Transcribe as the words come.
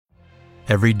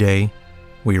Every day,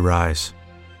 we rise,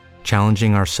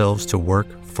 challenging ourselves to work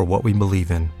for what we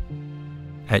believe in.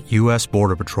 At U.S.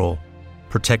 Border Patrol,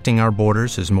 protecting our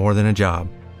borders is more than a job.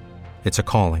 It's a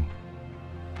calling.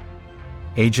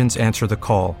 Agents answer the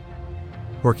call,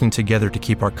 working together to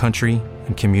keep our country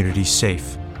and communities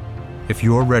safe. If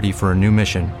you are ready for a new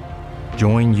mission,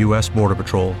 join U.S. Border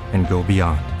Patrol and go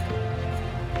beyond.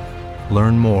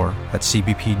 Learn more at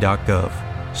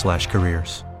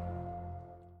cbp.gov/careers.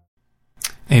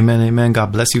 Amen, amen.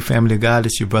 God bless you, family of God.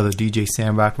 It's your brother, DJ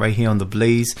SAMROCK, right here on The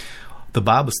Blaze, the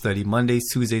Bible study, Mondays,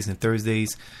 Tuesdays, and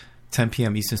Thursdays, 10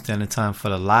 p.m. Eastern Standard Time for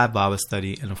the live Bible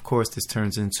study. And, of course, this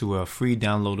turns into a free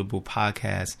downloadable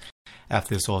podcast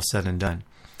after it's all said and done.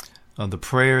 The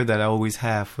prayer that I always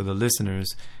have for the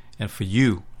listeners and for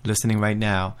you listening right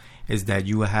now is that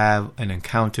you will have an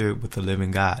encounter with the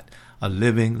living God, a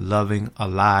living, loving,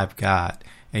 alive God.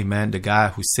 Amen. The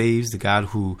God who saves, the God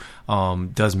who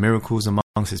does miracles amongst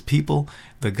his people,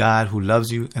 the God who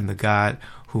loves you, and the God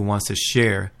who wants to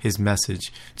share his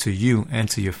message to you and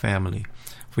to your family,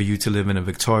 for you to live in a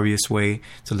victorious way,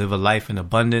 to live a life in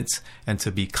abundance, and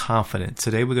to be confident.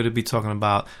 Today we're going to be talking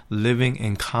about living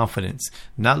in confidence,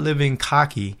 not living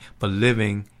cocky, but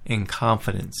living in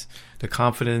confidence. The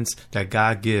confidence that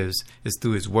God gives is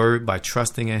through his word, by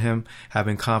trusting in him,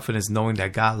 having confidence, knowing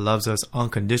that God loves us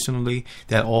unconditionally.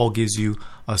 That all gives you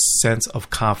a sense of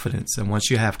confidence. And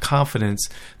once you have confidence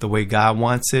the way God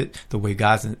wants it, the way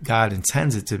God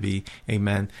intends it to be,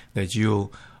 amen, that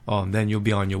then you'll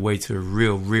be on your way to a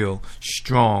real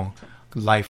strong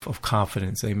life of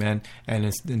confidence. Amen. And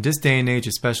it's, in this day and age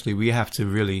especially, we have to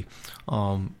really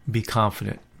be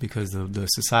confident, because of the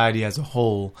society as a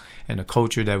whole and the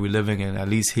culture that we're living in, at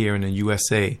least here in the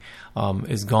USA,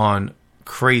 is gone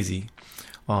crazy.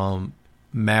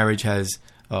 Marriage has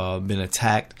been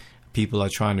attacked. People are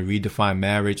trying to redefine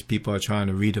marriage. People are trying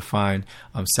to redefine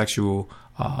sexual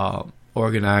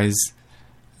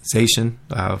organization,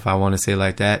 if I want to say it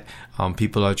like that.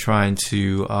 People are trying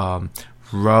to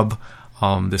rub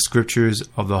the scriptures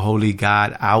of the Holy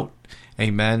God out.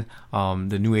 Amen.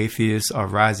 The new atheists are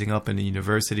rising up in the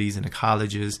universities and the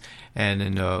colleges and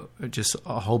in just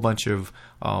a whole bunch of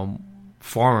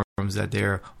forums that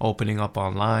they're opening up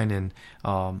online. And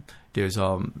there's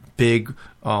big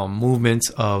movements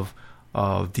of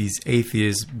these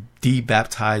atheists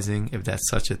debaptizing, if that's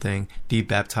such a thing,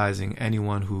 debaptizing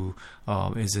anyone who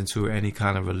is into any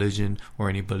kind of religion or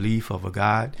any belief of a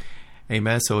God.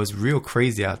 Amen. So it's real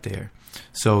crazy out there.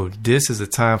 So this is a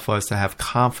time for us to have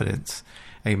confidence.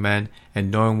 Amen. And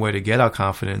knowing where to get our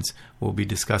confidence, we'll be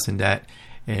discussing that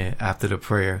after the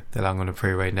prayer that I'm going to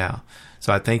pray right now.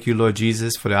 So I thank you, Lord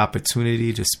Jesus, for the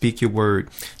opportunity to speak your word,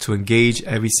 to engage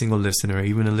every single listener,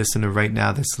 even a listener right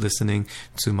now that's listening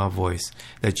to my voice,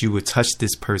 that you would touch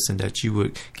this person, that you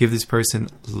would give this person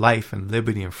life and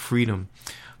liberty and freedom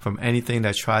from anything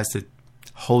that tries to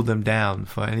hold them down,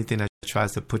 for anything that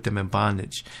tries to put them in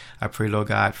bondage. I pray, Lord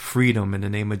God, freedom in the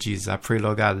name of Jesus. I pray,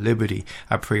 Lord God, liberty.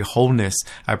 I pray wholeness.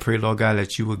 I pray, Lord God,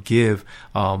 that you would give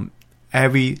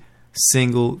every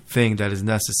single thing that is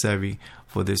necessary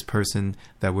for this person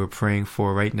that we're praying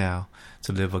for right now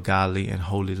to live a godly and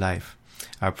holy life.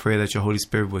 I pray that your Holy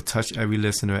Spirit will touch every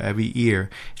listener, every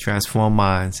ear, transform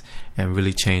minds, and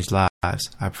really change lives.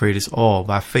 I pray this all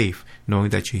by faith, knowing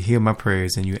that you hear my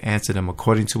prayers and you answer them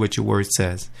according to what your word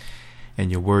says. And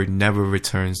your word never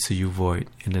returns to you void.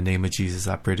 In the name of Jesus,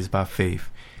 I pray this by faith.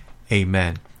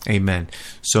 Amen. Amen.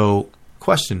 So,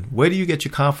 question, where do you get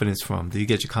your confidence from? Do you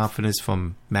get your confidence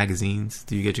from magazines?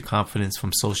 Do you get your confidence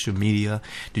from social media?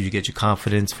 Do you get your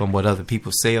confidence from what other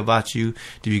people say about you?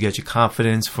 Do you get your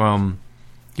confidence from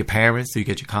your parents? Do you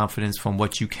get your confidence from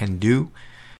what you can do?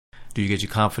 Do you get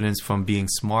your confidence from being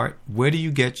smart? Where do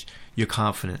you get your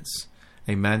confidence?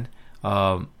 Amen.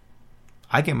 I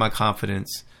get my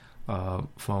confidence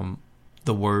from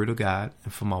the word of God,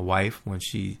 and from my wife when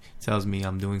she tells me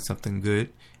I'm doing something good,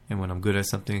 and when I'm good at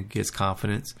something, it gets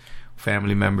confidence.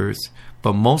 Family members,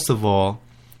 but most of all,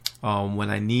 when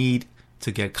I need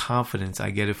to get confidence,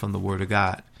 I get it from the word of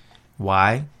God.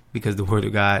 Why? Because the word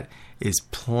of God is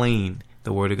plain.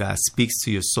 The word of God speaks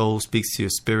to your soul, speaks to your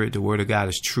spirit. The word of God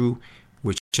is true.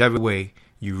 Whichever way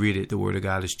you read it, the word of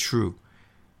God is true.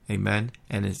 Amen.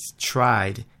 And it's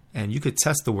tried, and you could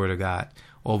test the word of God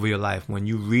over your life. When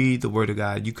you read the word of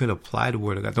God, you could apply the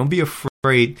word of God. Don't be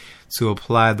afraid to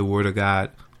apply the word of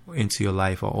God into your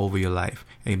life or over your life.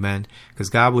 Amen. Because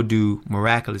God will do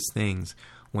miraculous things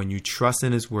when you trust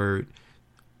in his word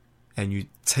and you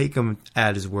take him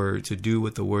at his word to do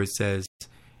what the word says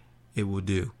it will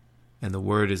do. And the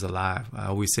word is alive. I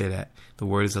always say that. The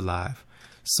word is alive.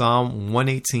 Psalm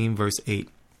 118 verse 8.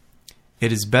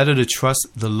 It is better to trust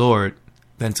the Lord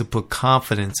than to put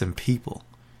confidence in people.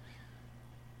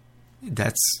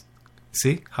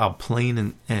 See how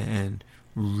plain and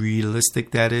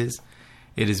realistic that is?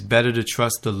 It is better to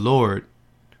trust the Lord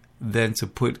than to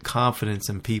put confidence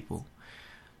in people.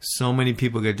 So many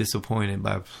people get disappointed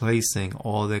by placing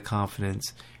all their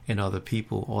confidence in other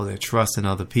people, all their trust in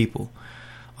other people,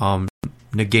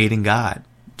 negating God,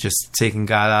 just taking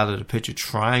God out of the picture,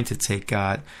 trying to take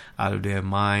God out of their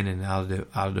mind and out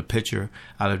of the picture,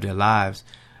 out of their lives,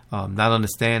 not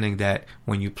understanding that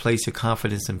when you place your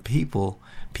confidence in people,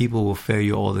 people will fail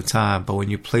you all the time. But when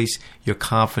you place your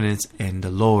confidence in the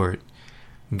Lord,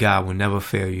 God will never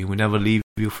fail you. He will never leave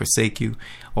you, forsake you.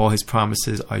 All his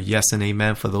promises are yes and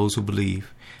amen for those who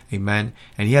believe. Amen.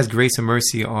 And he has grace and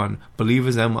mercy on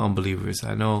believers and unbelievers.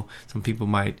 I know some people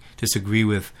might disagree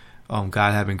with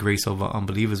God having grace over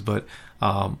unbelievers, but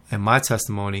in my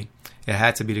testimony, it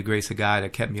had to be the grace of God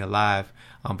that kept me alive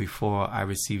before I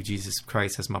received Jesus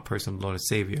Christ as my personal Lord and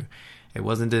Savior. It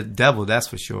wasn't the devil, that's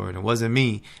for sure. And it wasn't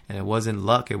me. And it wasn't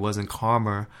luck. It wasn't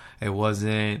karma. It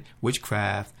wasn't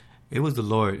witchcraft. It was the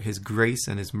Lord, his grace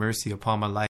and his mercy upon my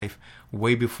life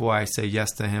way before I said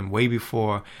yes to him, way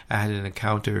before I had an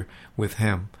encounter with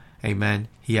him. Amen.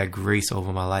 He had grace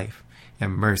over my life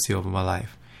and mercy over my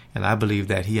life. And I believe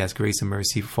that he has grace and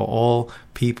mercy for all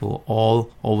people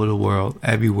all over the world,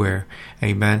 everywhere.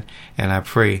 Amen. And I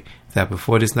pray that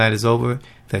before this night is over,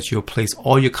 that you'll place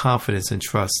all your confidence and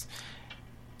trust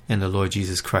in the Lord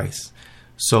Jesus Christ.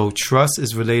 So trust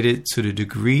is related to the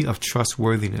degree of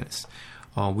trustworthiness.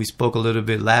 We spoke a little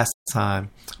bit last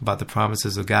time about the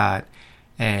promises of God,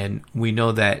 and we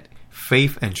know that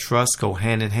faith and trust go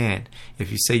hand in hand.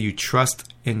 If you say you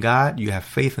trust in God, you have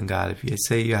faith in God. If you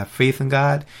say you have faith in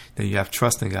God, then you have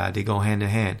trust in God. They go hand in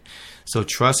hand. So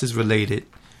trust is related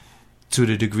to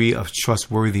the degree of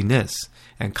trustworthiness.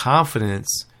 And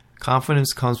confidence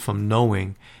comes from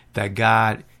knowing that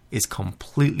God is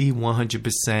completely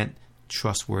 100%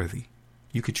 trustworthy.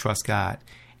 You could trust God,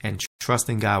 and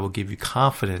trusting God will give you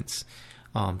confidence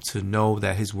to know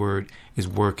that his word is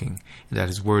working, and that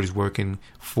his word is working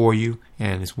for you,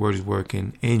 and his word is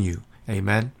working in you.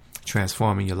 Amen.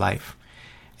 Transforming your life.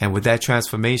 And with that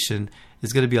transformation,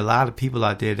 there's going to be a lot of people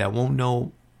out there that won't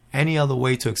know any other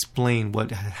way to explain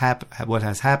what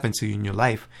has happened to you in your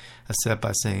life, except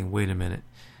by saying, wait a minute,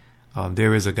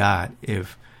 there is a God.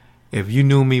 If you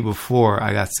knew me before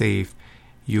I got saved,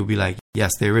 you'll be like,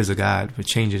 yes, there is a God for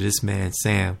changing this man,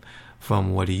 Sam,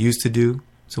 from what he used to do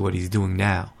to what he's doing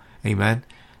now. Amen.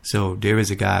 So there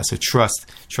is a God. So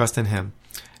trust in him.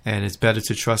 And it's better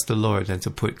to trust the Lord than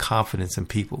to put confidence in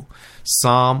people.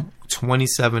 Psalm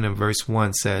 27 and verse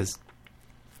 1 says,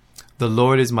 the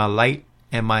Lord is my light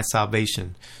and my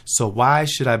salvation. So why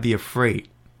should I be afraid?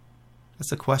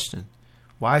 That's a question.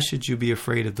 Why should you be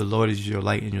afraid if the Lord is your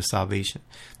light and your salvation?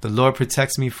 The Lord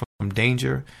protects me from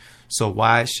danger. So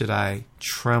why should I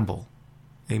tremble?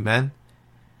 Amen.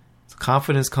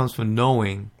 Confidence comes from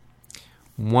knowing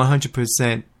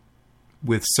 100%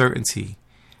 with certainty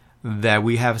that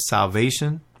we have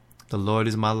salvation. The Lord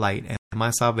is my light and my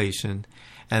salvation,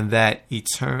 and that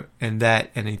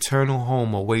an eternal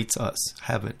home awaits us,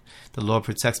 heaven. The Lord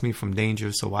protects me from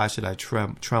danger, so why should I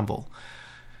tremble?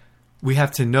 We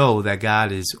have to know that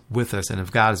God is with us, and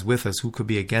if God is with us, who could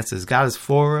be against us? God is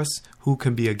for us, who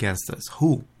can be against us?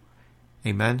 Who?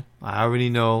 Amen. I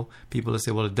already know people that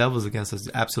say, well, the devil's against us.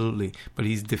 Absolutely. But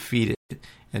he's defeated.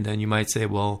 And then you might say,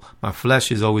 well, my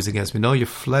flesh is always against me. No, your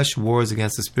flesh wars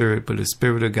against the spirit, but the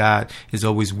spirit of God is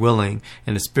always willing.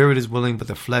 And the spirit is willing, but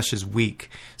the flesh is weak.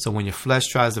 So when your flesh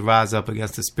tries to rise up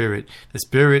against the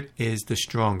spirit is the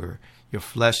stronger. Your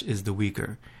flesh is the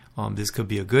weaker. This could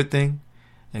be a good thing,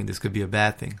 and this could be a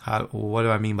bad thing. What do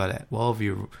I mean by that? Well, if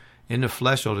you're in the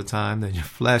flesh all the time, then your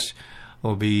flesh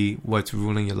will be what's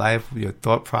ruling your life, your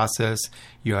thought process,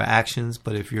 your actions.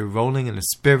 But if you're rolling in the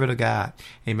Spirit of God,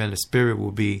 amen, the Spirit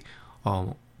will be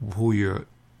who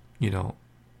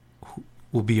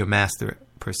will be your master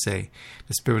per se.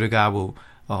 The Spirit of God will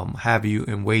have you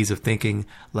in ways of thinking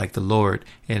like the Lord,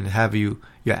 and have your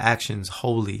actions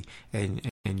holy, and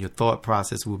your thought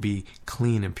process will be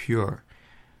clean and pure.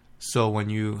 So when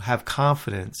you have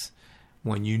confidence,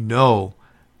 when you know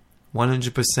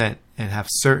 100% and have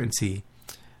certainty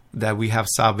that we have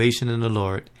salvation in the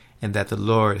Lord, and that the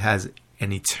Lord has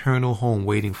an eternal home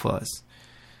waiting for us.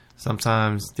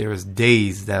 Sometimes there is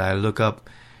days that I look up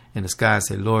in the sky and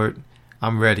say, Lord,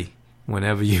 I'm ready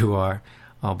whenever you are.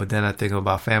 But then I think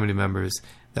about family members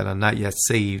that are not yet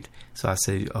saved. So I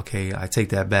say, okay, I take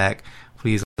that back.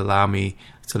 Please allow me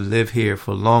to live here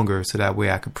for longer, so that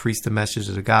way I could preach the message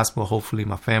of the gospel. Hopefully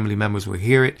my family members will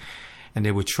hear it, and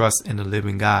they would trust in the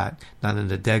living God, not in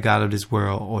the dead God of this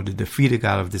world or the defeated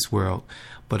God of this world,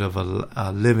 but of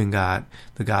a living God,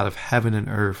 the God of heaven and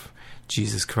earth,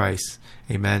 Jesus Christ.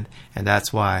 Amen. And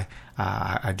that's why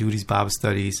I do these Bible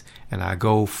studies, and I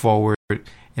go forward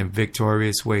in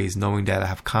victorious ways, knowing that I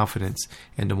have confidence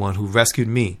in the one who rescued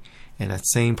me, and that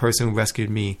same person who rescued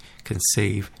me can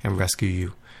save and rescue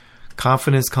you.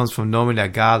 Confidence comes from knowing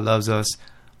that God loves us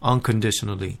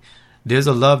unconditionally. There's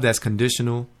a love that's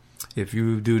conditional. If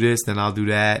you do this, then I'll do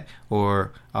that.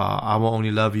 Or I will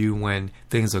only love you when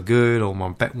things are good, or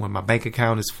when my bank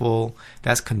account is full.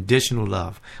 That's conditional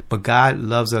love. But God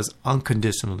loves us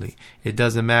unconditionally. It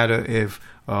doesn't matter if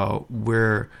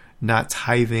we're not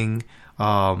tithing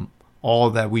all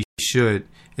that we should.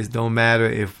 It don't matter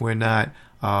if we're not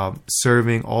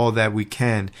serving all that we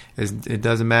can. It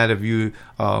doesn't matter if you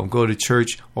go to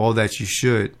church all that you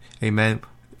should. Amen.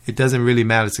 It doesn't really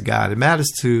matter to God. It matters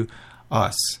to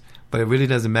us, but it really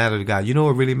doesn't matter to God. You know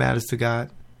what really matters to God?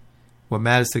 What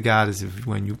matters to God is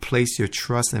when you place your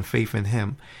trust and faith in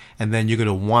Him, and then you're going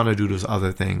to want to do those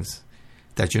other things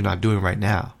that you're not doing right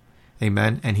now.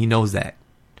 Amen. And He knows that.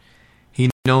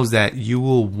 He knows that you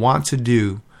will want to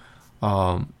do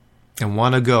and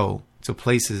want to go to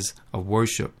places of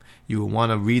worship. You will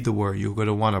want to read the word. You're going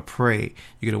to want to pray.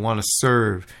 You're going to want to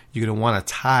serve. You're going to want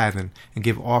to tithe and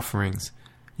give offerings.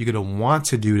 You're going to want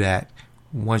to do that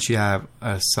once you have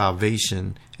a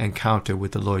salvation encounter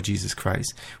with the Lord Jesus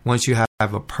Christ. Once you have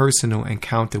a personal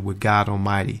encounter with God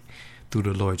Almighty through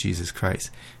the Lord Jesus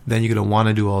Christ, then you're going to want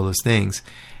to do all those things.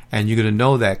 And you're going to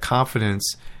know that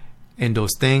confidence in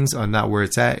those things are not where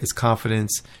it's at. It's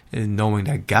confidence in knowing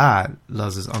that God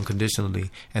loves us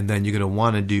unconditionally. And then you're going to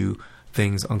want to do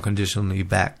things unconditionally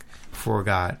back for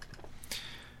God.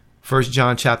 1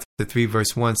 John chapter 3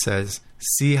 verse 1 says,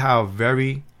 "See how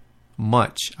very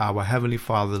much our Heavenly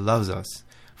Father loves us,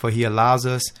 for He allows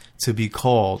us to be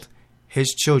called His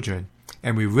children."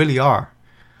 And we really are.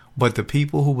 But the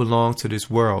people who belong to this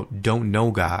world don't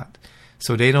know God,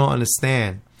 so they don't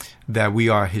understand that we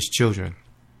are His children.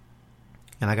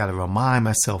 And I got to remind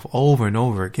myself over and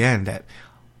over again that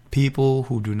people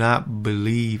who do not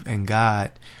believe in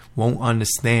God won't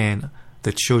understand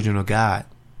the children of God.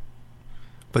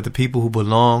 But the people who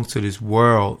belong to this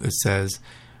world, it says,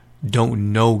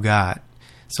 don't know God.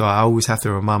 So I always have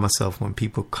to remind myself when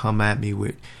people come at me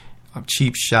with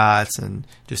cheap shots and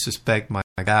disrespect my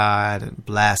God and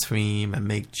blaspheme and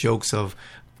make jokes of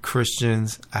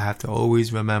Christians, I have to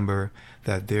always remember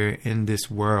that they're in this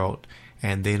world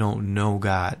and they don't know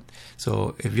God.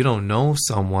 So if you don't know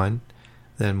someone,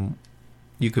 then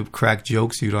you could crack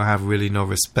jokes. You don't have really no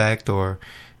respect, or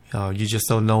you just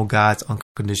don't know God's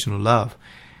unconditional love.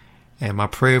 And my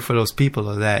prayer for those people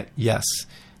are that, yes,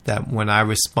 that when I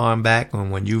respond back,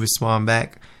 and when you respond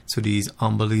back to these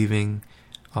unbelieving,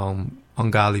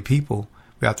 ungodly people,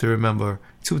 we have to remember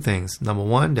two things. Number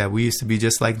one, that we used to be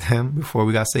just like them before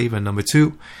we got saved. And number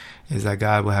two is that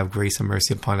God will have grace and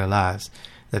mercy upon their lives,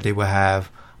 that they will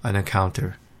have an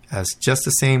encounter. As just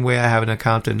the same way I have an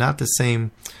encounter, not the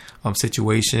same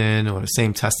situation or the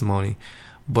same testimony,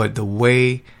 but the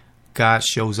way God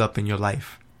shows up in your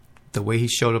life, the way He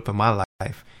showed up in my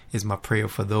life, is my prayer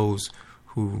for those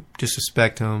who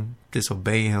disrespect Him,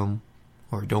 disobey Him,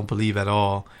 or don't believe at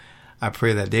all. I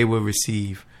pray that they will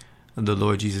receive the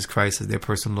Lord Jesus Christ as their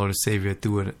personal Lord and Savior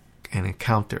through an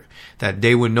encounter, that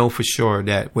they would know for sure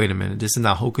that, wait a minute, this is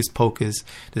not hocus pocus,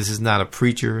 this is not a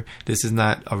preacher, this is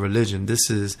not a religion, this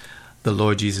is the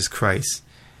Lord Jesus Christ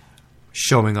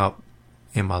showing up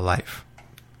in my life.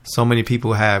 So many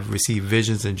people have received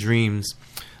visions and dreams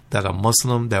that are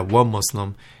Muslim, that were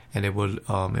Muslim, and they were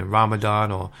in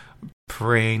Ramadan or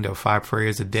praying their 5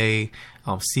 prayers a day,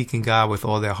 seeking God with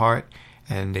all their heart,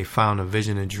 and they found a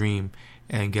vision and dream,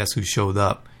 and guess who showed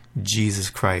up? Jesus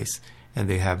Christ. And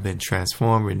they have been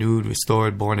transformed, renewed,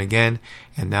 restored, born again,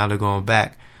 and now they're going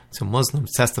back to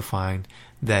Muslims, testifying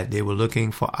that they were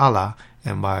looking for Allah,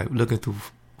 and by looking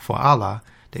for Allah,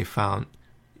 they found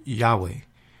Yahweh,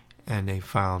 and they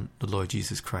found the Lord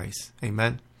Jesus Christ.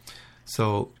 Amen.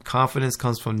 So confidence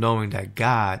comes from knowing that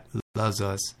God loves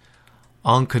us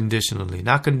unconditionally,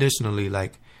 not conditionally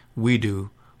like we do,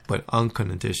 but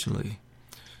unconditionally.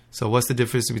 So what's the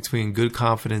difference between good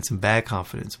confidence and bad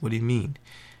confidence? What do you mean?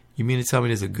 You mean to tell me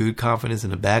there's a good confidence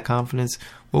and a bad confidence?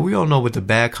 Well, we all know what the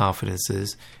bad confidence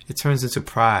is. It turns into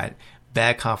pride.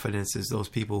 Bad confidence is those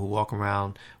people who walk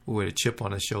around with a chip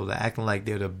on their shoulder, acting like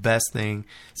they're the best thing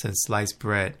since sliced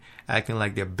bread, acting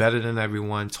like they're better than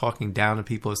everyone, talking down to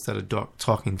people instead of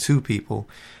talking to people.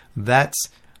 That's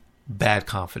bad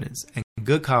confidence. And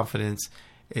good confidence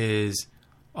is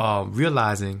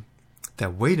realizing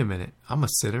that, wait a minute, I'm a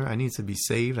sinner. I need to be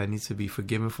saved. I need to be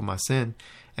forgiven for my sin.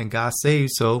 And God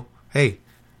saved. So, hey,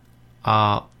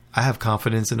 I have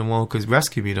confidence in the one who could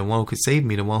rescue me, the one who could save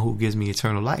me, the one who gives me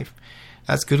eternal life.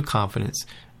 That's good confidence.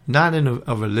 Not in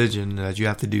a religion that you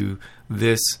have to do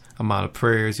this amount of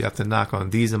prayers, you have to knock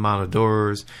on these amount of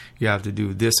doors, you have to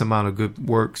do this amount of good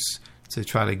works to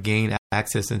try to gain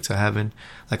access into heaven,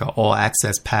 like an all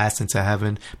access pass into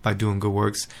heaven by doing good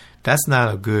works. That's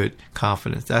not a good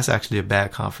confidence. That's actually a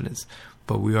bad confidence.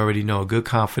 But we already know a good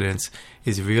confidence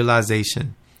is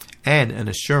realization and an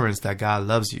assurance that God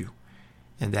loves you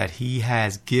and that he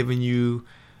has given you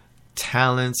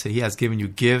talents, he has given you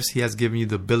gifts, he has given you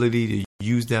the ability to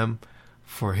use them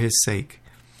for his sake,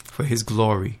 for his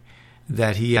glory,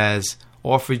 that he has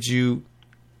offered you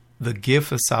the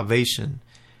gift of salvation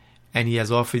and he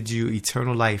has offered you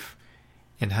eternal life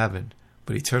in heaven.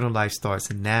 But eternal life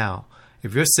starts now.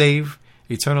 If you're saved,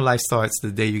 eternal life starts the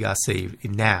day you got saved.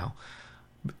 Now,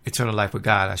 eternal life with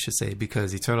God, I should say,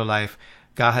 because eternal life,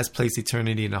 God has placed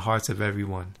eternity in the hearts of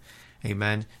everyone.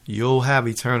 Amen. You'll have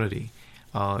eternity.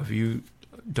 If you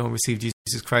don't receive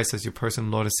Jesus Christ as your personal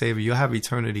Lord and Savior, you'll have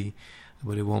eternity,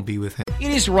 but it won't be with him.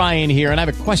 It is Ryan here, and I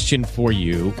have a question for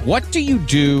you. What do you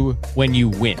do when you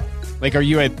win? Like, are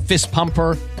you a fist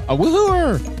pumper, a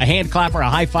woohooer, a hand clapper, a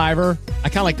high fiver? I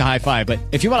kind of like the high five, but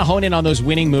if you want to hone in on those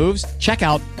winning moves, check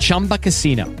out Chumba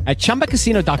Casino. At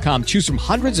ChumbaCasino.com, choose from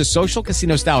hundreds of social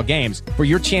casino style games for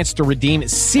your chance to redeem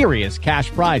serious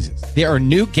cash prizes. There are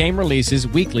new game releases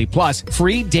weekly, plus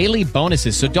free daily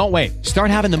bonuses. So don't wait. Start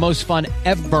having the most fun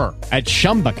ever at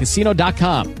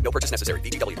ChumbaCasino.com. No purchase necessary.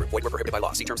 VGW. Void where prohibited by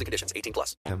law. See terms and conditions.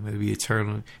 18+. It'll be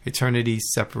eternity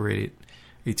separated,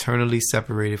 eternally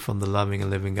separated from the loving and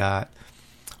living God.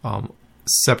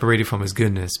 Separated from his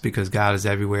goodness, because God is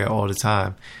everywhere all the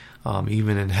time.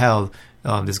 Even in hell,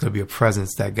 there's going to be a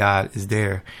presence that God is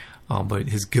there, but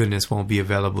his goodness won't be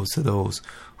available to those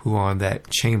who are in that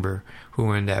chamber, who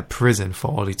are in that prison for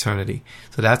all eternity.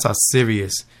 So that's how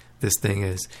serious this thing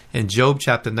is. In Job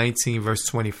chapter 19, verse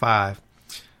 25,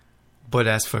 but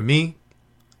as for me,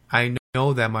 I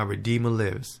know that my Redeemer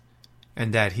lives,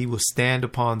 and that he will stand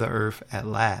upon the earth at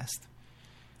last.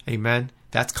 Amen.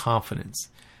 That's confidence.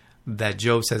 That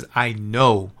Job says, I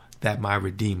know that my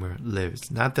Redeemer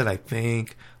lives. Not that I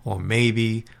think, or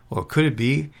maybe, or could it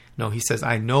be? No, he says,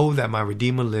 I know that my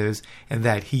Redeemer lives and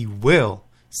that he will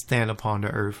stand upon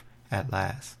the earth at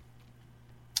last.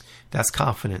 That's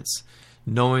confidence.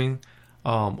 Knowing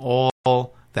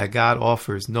all that God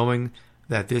offers, knowing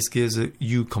that this gives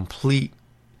you complete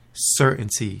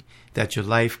certainty that your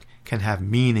life can have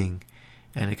meaning,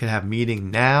 and it can have meaning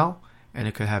now, and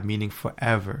it can have meaning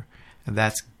forever. And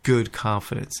that's good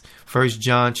confidence. 1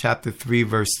 John chapter 3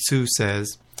 verse 2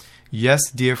 says, yes,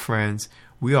 dear friends,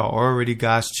 we are already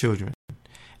God's children,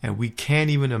 and we can't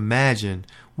even imagine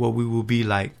what we will be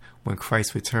like when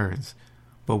Christ returns.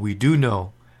 But we do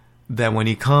know that when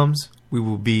he comes, we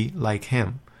will be like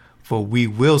him, for we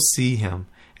will see him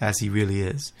as he really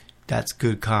is. That's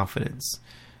good confidence.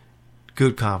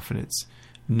 Good confidence.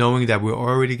 Knowing that we're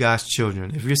already God's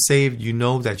children. If you're saved, you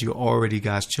know that you're already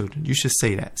God's children. You should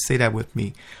say that. Say that with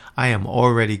me. I am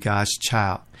already God's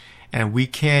child. And we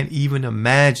can't even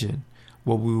imagine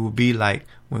what we will be like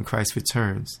when Christ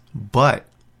returns. But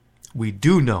we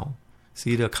do know.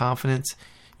 See the confidence?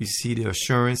 You see the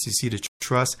assurance? You see the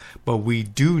trust? But we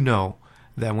do know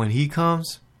that when he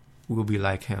comes, we will be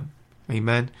like him.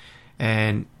 Amen?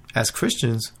 And as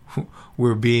Christians,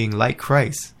 we're being like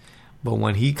Christ. But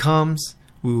when he comes,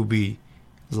 we will be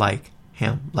like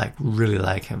him, like really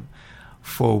like him.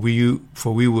 For we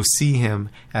will see him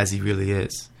as he really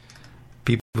is.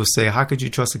 People say, how could you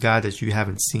trust a God that you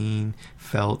haven't seen,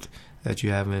 felt, that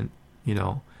you haven't,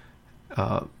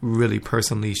 really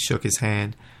personally shook his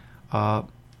hand?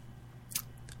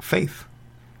 Faith.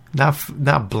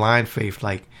 Not blind faith,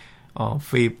 like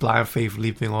blind faith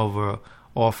leaping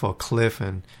off a cliff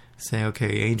and saying,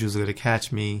 okay, angels are going to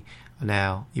catch me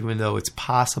now, even though it's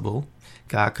possible.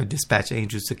 God could dispatch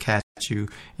angels to catch you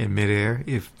in midair.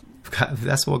 If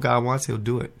that's what God wants, he'll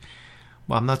do it.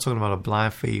 Well, I'm not talking about a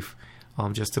blind faith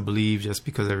just to believe just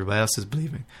because everybody else is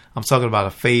believing. I'm talking about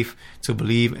a faith to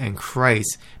believe in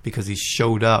Christ because he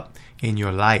showed up in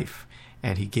your life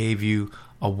and he gave you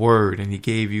a word and he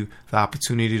gave you the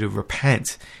opportunity to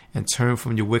repent and turn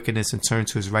from your wickedness and turn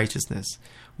to his righteousness.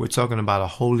 We're talking about a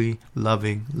holy,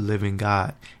 loving, living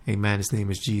God. Amen. His name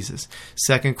is Jesus.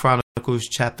 2 Chronicles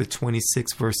chapter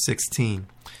 26 verse 16.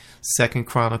 2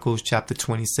 Chronicles chapter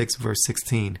 26 verse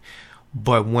 16.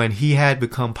 But when he had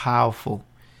become powerful,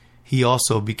 he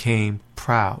also became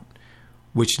proud,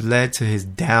 which led to his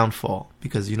downfall.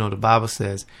 Because the Bible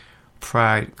says,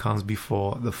 pride comes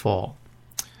before the fall.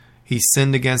 He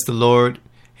sinned against the Lord,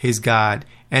 his God,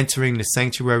 entering the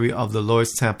sanctuary of the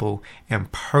Lord's temple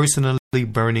and personally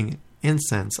burning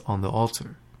incense on the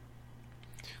altar.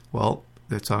 Well,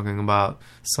 they're talking about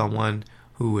someone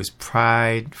who is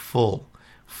prideful,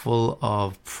 full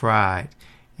of pride.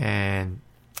 And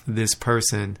this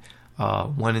person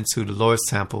went into the Lord's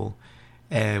temple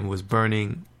and was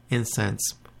burning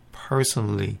incense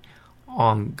personally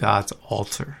on God's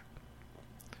altar.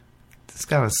 This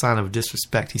kind of sign of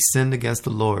disrespect. He sinned against the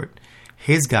Lord,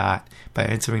 his God, by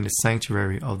entering the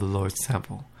sanctuary of the Lord's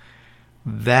temple.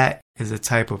 That is a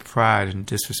type of pride and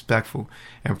disrespectful.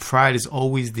 And pride is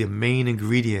always the main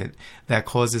ingredient that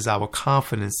causes our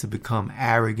confidence to become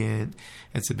arrogant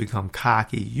and to become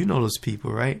cocky. You know those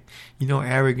people, right? You know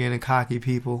arrogant and cocky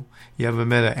people. You ever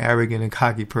met an arrogant and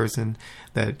cocky person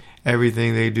that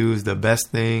everything they do is the best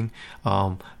thing?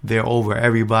 They're over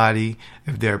everybody.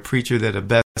 If they're a preacher, they're the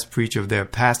best preacher. If they're a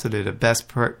pastor, they're the best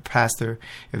pastor.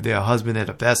 If they're a husband, they're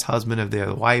the best husband. If they're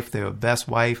a wife, they're the best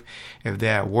wife. If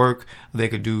they're at work, they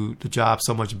could do the job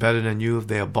so much better than you. If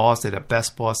they're a boss, they're the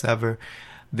best boss ever.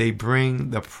 They bring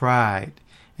the pride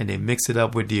and they mix it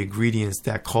up with the ingredients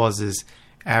that causes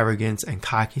arrogance and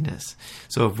cockiness.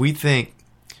 So if we think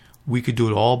we could do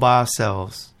it all by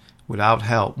ourselves without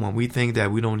help, when we think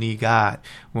that we don't need God,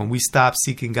 when we stop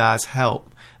seeking God's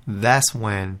help, that's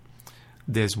when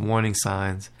there's warning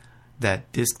signs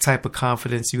that this type of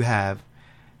confidence you have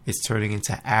is turning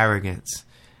into arrogance.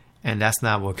 And that's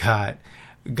not what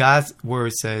God's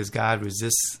word says. God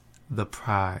resists the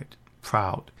proud.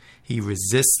 He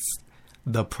resists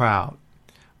the proud,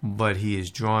 but he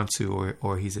is drawn to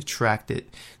or he's attracted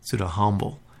to the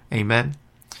humble. Amen.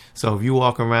 So if you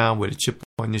walk around with a chip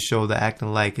on your shoulder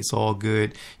acting like it's all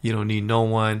good, you don't need no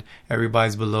one,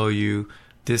 everybody's below you,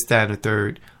 this, that, and the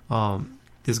third,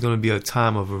 there's going to be a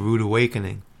time of a rude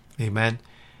awakening. Amen.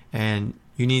 And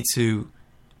you need to,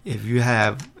 if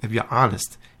you're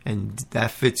honest and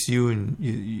that fits you,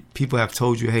 and people have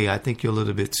told you, hey, I think you're a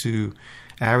little bit too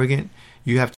arrogant,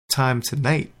 you have time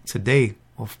today,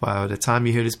 or by the time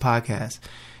you hear this podcast,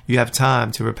 you have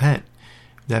time to repent.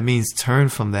 That means turn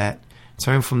from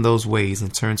those ways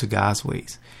and turn to God's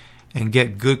ways and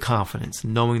get good confidence,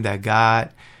 knowing that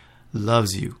God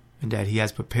loves you and that he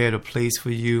has prepared a place for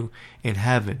you in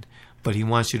heaven. But he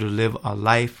wants you to live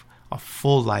a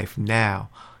full life now,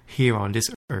 here on this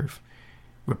earth.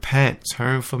 Repent,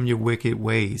 turn from your wicked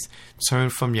ways, turn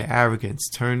from your arrogance,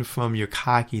 turn from your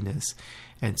cockiness,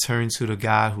 and turn to the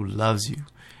God who loves you,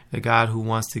 the God who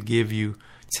wants to give you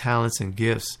talents and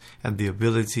gifts and the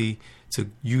ability to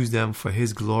use them for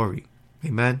his glory.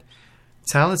 Amen.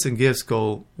 Talents and gifts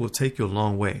will take you a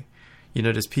long way. You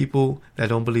know, there's people that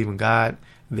don't believe in God.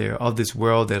 They're of this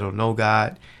world. They don't know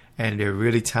God. And they're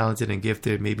really talented and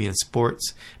gifted, maybe in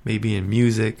sports, maybe in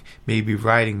music, maybe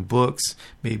writing books,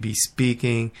 maybe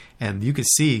speaking. And you can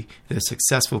see they're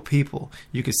successful people.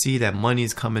 You can see that money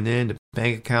is coming in. The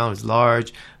bank account is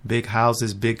large, big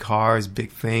houses, big cars,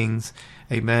 big things.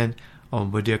 Amen.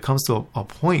 But there comes to a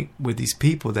point with these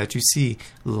people that you see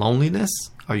loneliness.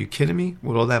 Are you kidding me?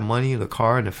 With all that money, the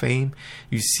car, and the fame,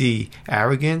 you see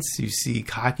arrogance, you see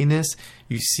cockiness,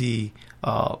 you see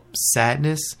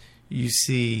sadness, you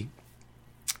see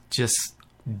just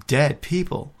dead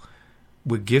people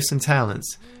with gifts and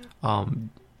talents,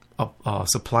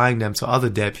 supplying them to other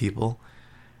dead people.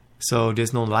 So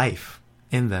there's no life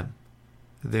in them.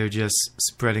 They're just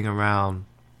spreading around,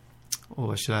 or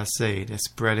what should I say? They're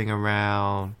spreading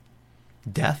around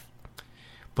death.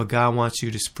 But God wants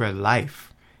you to spread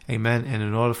life. Amen. And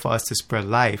in order for us to spread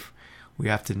life, we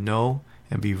have to know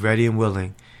and be ready and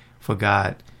willing for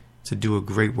God to do a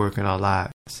great work in our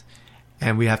lives.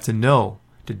 And we have to know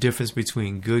the difference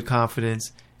between good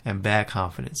confidence and bad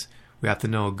confidence. We have to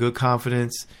know a good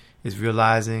confidence is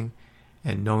realizing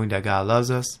and knowing that God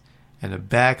loves us. And a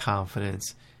bad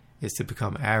confidence is to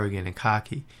become arrogant and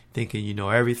cocky, thinking you know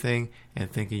everything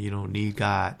and thinking you don't need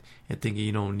God and thinking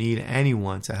you don't need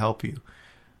anyone to help you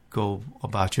go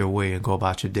about your way and go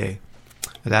about your day.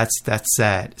 That's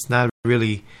sad. It's not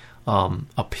really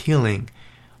appealing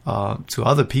to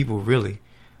other people, really,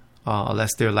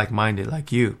 unless they're like-minded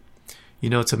like you. You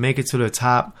know, to make it to the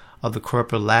top of the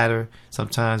corporate ladder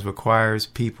sometimes requires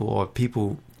people, or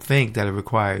people think that it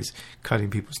requires cutting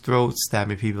people's throats,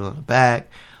 stabbing people in the back,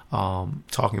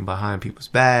 talking behind people's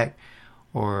back,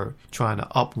 or trying to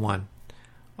up one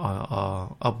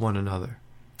another.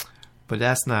 But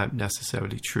that's not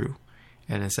necessarily true,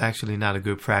 and it's actually not a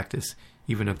good practice,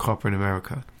 even in corporate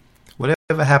America.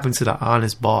 Whatever happened to the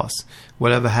honest boss?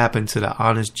 Whatever happened to the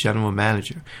honest general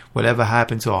manager? Whatever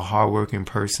happened to a hardworking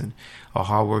person, a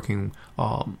hardworking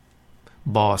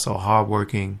boss or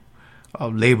hardworking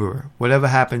laborer? Whatever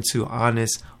happened to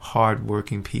honest,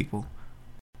 hardworking people?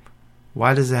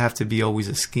 Why does it have to be always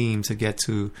a scheme to get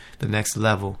to the next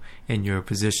level in your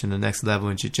position, the next level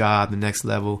in your job, the next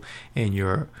level in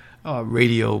your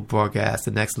radio broadcast,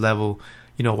 the next level?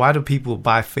 Why do people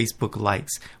buy Facebook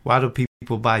likes? Why do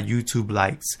people buy YouTube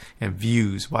likes and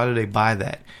views? Why do they buy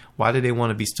that? Why do they want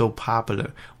to be so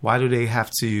popular? Why do they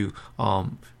have to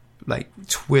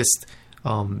twist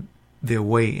their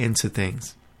way into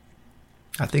things?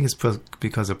 I think it's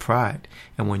because of pride.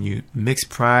 And when you mix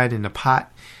pride in the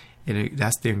pot,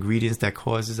 that's the ingredients that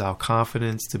causes our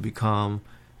confidence to become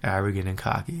arrogant and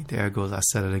cocky. There it goes. I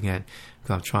said it again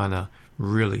because I'm trying to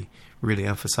really, really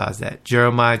emphasize that.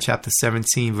 Jeremiah chapter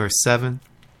 17, verse 7.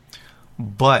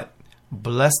 But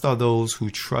blessed are those who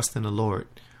trust in the Lord.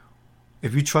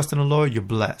 If you trust in the Lord, you're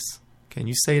blessed. Can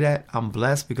you say that? I'm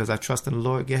blessed because I trust in the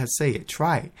Lord. Go ahead, say it.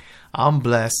 Try it. I'm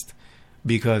blessed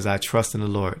because I trust in the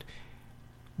Lord.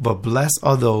 But blessed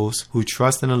are those who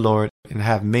trust in the Lord and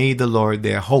have made the Lord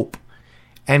their hope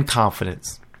and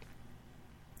confidence.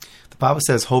 The Bible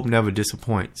says hope never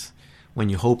disappoints. When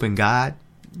you hope in God,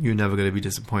 you're never going to be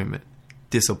disappointed.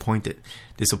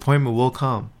 Disappointment will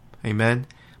come. Amen.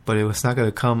 But it's not going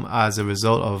to come as a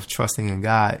result of trusting in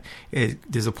God.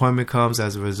 Disappointment comes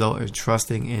as a result of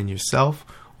trusting in yourself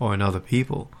or in other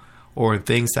people or in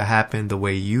things that happen the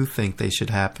way you think they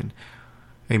should happen.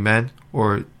 Amen.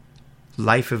 Or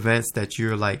life events that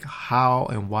you're like, how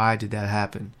and why did that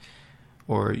happen?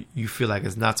 Or you feel like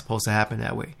it's not supposed to happen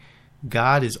that way.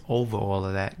 God is over all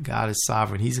of that. God is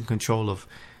sovereign. He's in control of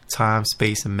time,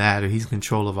 space, and matter. He's in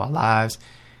control of our lives.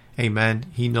 Amen.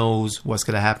 He knows what's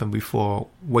going to happen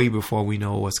way before we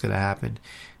know what's going to happen.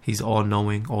 He's all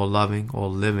knowing, all loving, all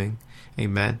living.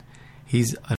 Amen.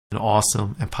 He's an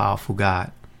awesome and powerful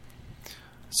God.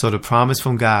 So the promise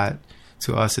from God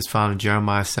to us is found in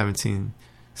Jeremiah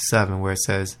 17:7, where it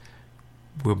says,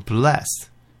 we're blessed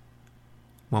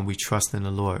when we trust in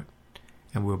the Lord.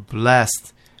 And we're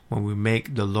blessed when we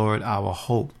make the Lord our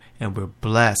hope. And we're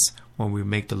blessed when we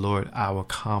make the Lord our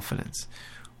confidence.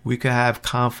 We could have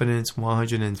confidence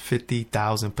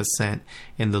 150,000%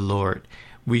 in the Lord.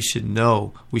 We should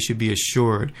know, we should be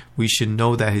assured, we should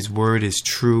know that His word is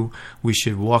true. We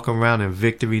should walk around in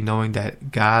victory knowing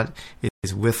that God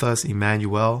is with us,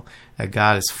 Emmanuel, that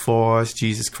God is for us,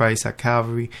 Jesus Christ at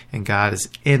Calvary, and God is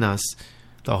in us,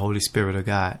 the Holy Spirit of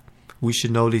God. We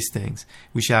should know these things.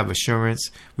 We should have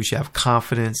assurance. We should have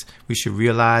confidence. We should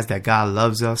realize that God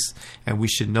loves us. And we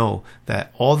should know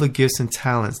that all the gifts and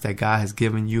talents that God has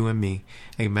given you and me,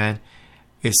 amen,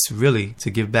 it's really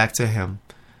to give back to Him.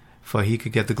 For He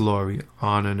could get the glory,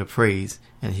 honor, and the praise.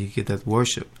 And He could get that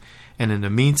worship. And in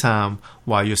the meantime,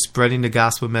 while you're spreading the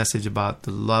gospel message about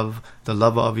the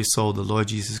lover of your soul, the Lord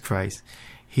Jesus Christ,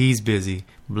 He's busy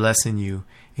blessing you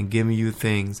and giving you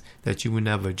things that you would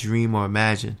never dream or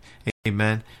imagine.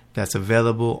 Amen. That's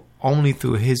available only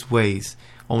through His ways,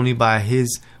 only by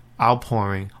His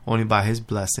outpouring, only by His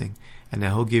blessing. And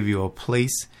then He'll give you a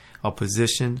place, a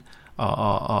position,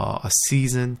 a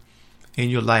season in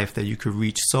your life that you could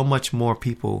reach so much more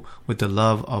people with the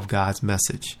love of God's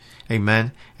message.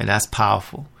 Amen. And that's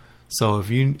powerful. So if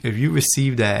you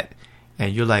receive that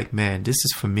and you're like, man, this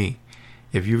is for me.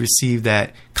 If you receive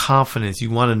that confidence, you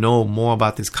want to know more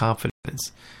about this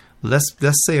confidence. Let's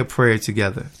say a prayer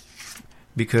together,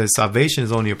 because salvation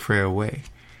is only a prayer away.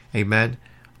 Amen.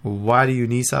 Why do you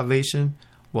need salvation?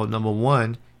 Well, number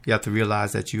one, you have to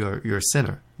realize that you're a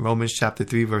sinner. Romans chapter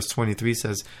 3 verse 23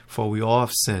 says, for we all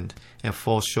have sinned and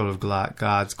fall short of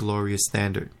God's glorious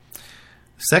standard.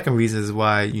 The second reason is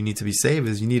why you need to be saved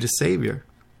is you need a Savior.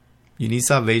 You need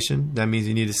salvation. That means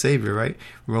you need a Savior, right?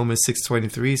 Romans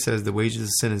 6:23 says the wages of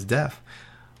sin is death,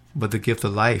 but the gift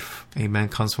of life, amen,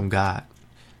 comes from God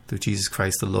through Jesus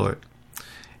Christ the Lord.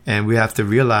 And we have to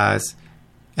realize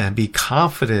and be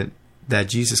confident that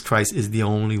Jesus Christ is the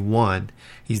only one.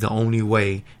 He's the only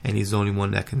way, and He's the only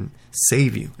one that can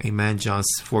save you. Amen. John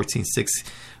 14:6,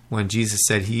 when Jesus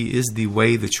said He is the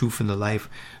way, the truth, and the life,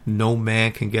 no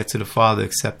man can get to the Father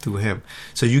except through Him.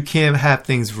 So you can't have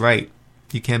things right.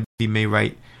 You can't be made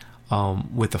right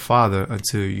with the Father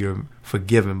until you're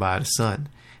forgiven by the Son.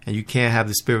 And you can't have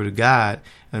the Spirit of God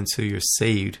until you're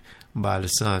saved by the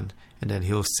Son. And then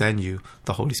He'll send you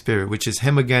the Holy Spirit, which is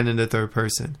Him again in the third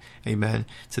person. Amen.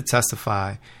 To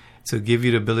testify, to give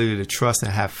you the ability to trust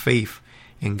and have faith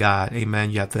in God.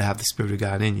 Amen. You have to have the Spirit of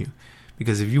God in you.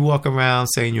 Because if you walk around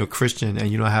saying you're a Christian and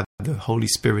you don't have the Holy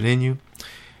Spirit in you,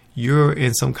 you're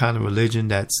in some kind of religion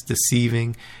that's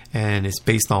deceiving and it's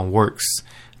based on works,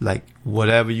 like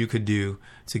whatever you could do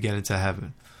to get into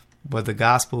heaven. But the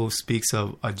gospel speaks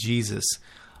of a Jesus,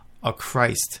 a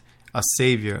Christ, a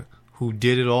Savior who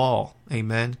did it all.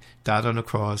 Amen. Died on the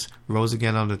cross, rose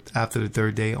again after the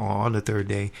third day, or on the third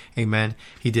day. Amen.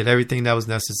 He did everything that was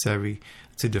necessary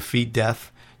to defeat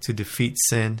death, to defeat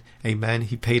sin. Amen.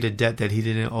 He paid a debt that he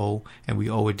didn't owe, and we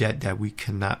owe a debt that we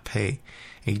cannot pay.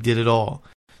 And he did it all.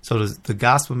 So the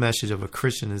gospel message of a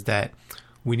Christian is that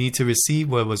we need to receive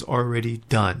what was already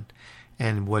done.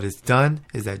 And what is done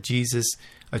is that Jesus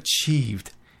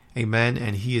achieved. Amen.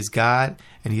 And he is God,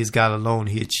 and he is God alone.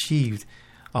 He achieved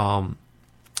the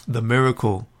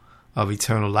miracle of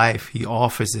eternal life. He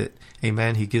offers it.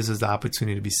 Amen. He gives us the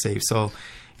opportunity to be saved. So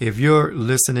if you're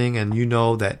listening and you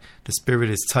know that the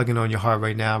Spirit is tugging on your heart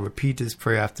right now, repeat this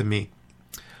prayer after me.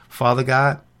 Father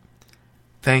God,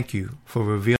 thank you for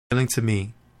revealing to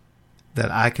me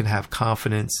that I can have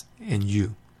confidence in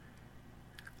you.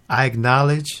 I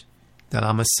acknowledge that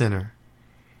I'm a sinner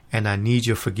and I need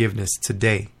your forgiveness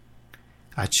today.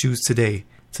 I choose today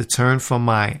to turn from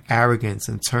my arrogance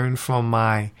and turn from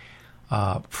my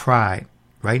pride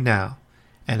right now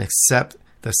and accept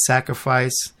the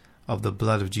sacrifice of the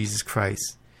blood of Jesus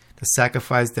Christ, the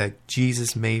sacrifice that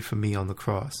Jesus made for me on the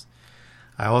cross.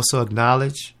 I also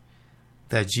acknowledge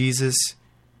that Jesus,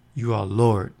 you are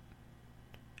Lord,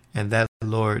 and that,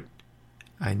 Lord,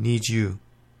 I need you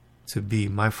to be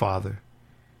my Father,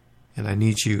 and I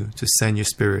need you to send your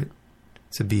Spirit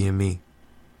to be in me,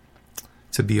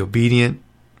 to be obedient,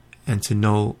 and to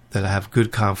know that I have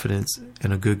good confidence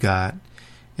in a good God.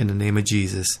 In the name of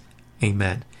Jesus,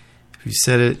 amen. If you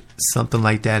said it, something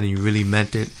like that, and you really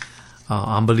meant it,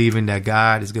 I'm believing that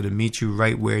God is going to meet you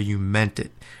right where you meant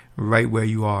it, right where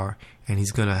you are, and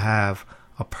he's going to have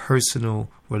a personal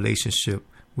relationship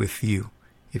with you.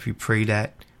 If you pray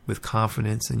that with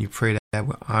confidence and you pray that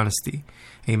with honesty.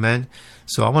 Amen.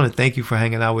 So I want to thank you for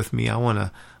hanging out with me. I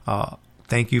want to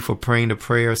thank you for praying the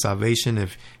prayer of salvation.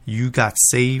 If you got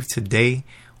saved today,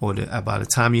 or by the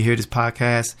time you hear this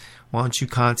podcast, why don't you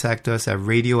contact us at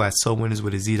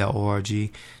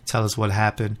radio@soulwinnerswithaz.org. Tell us what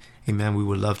happened. Amen. We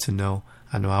would love to know.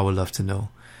 I know I would love to know.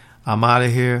 I'm out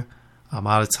of here. I'm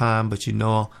out of time, but you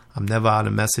know I'm never out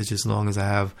of message as long as I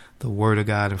have the Word of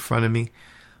God in front of me.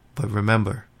 But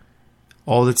remember,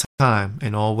 all the time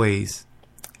and always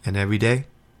and every day,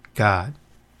 God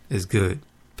is good.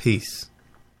 Peace.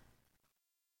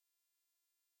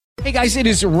 Hey guys, it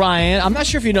is Ryan. I'm not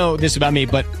sure if you know this about me,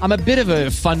 but I'm a bit of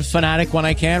a fun fanatic when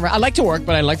I can. I like to work,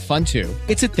 but I like fun too.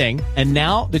 It's a thing. And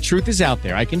now the truth is out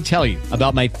there. I can tell you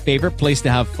about my favorite place to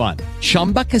have fun.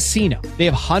 Chumba Casino. They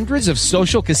have hundreds of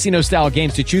social casino style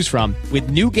games to choose from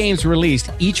with new games released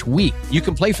each week. You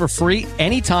can play for free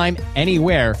anytime,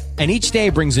 anywhere. And each day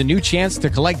brings a new chance to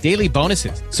collect daily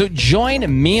bonuses. So join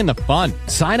me in the fun.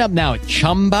 Sign up now at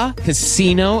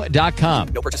ChumbaCasino.com.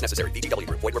 No purchase necessary. VGW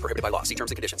Group. Void where prohibited by law. See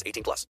terms and conditions. 18+.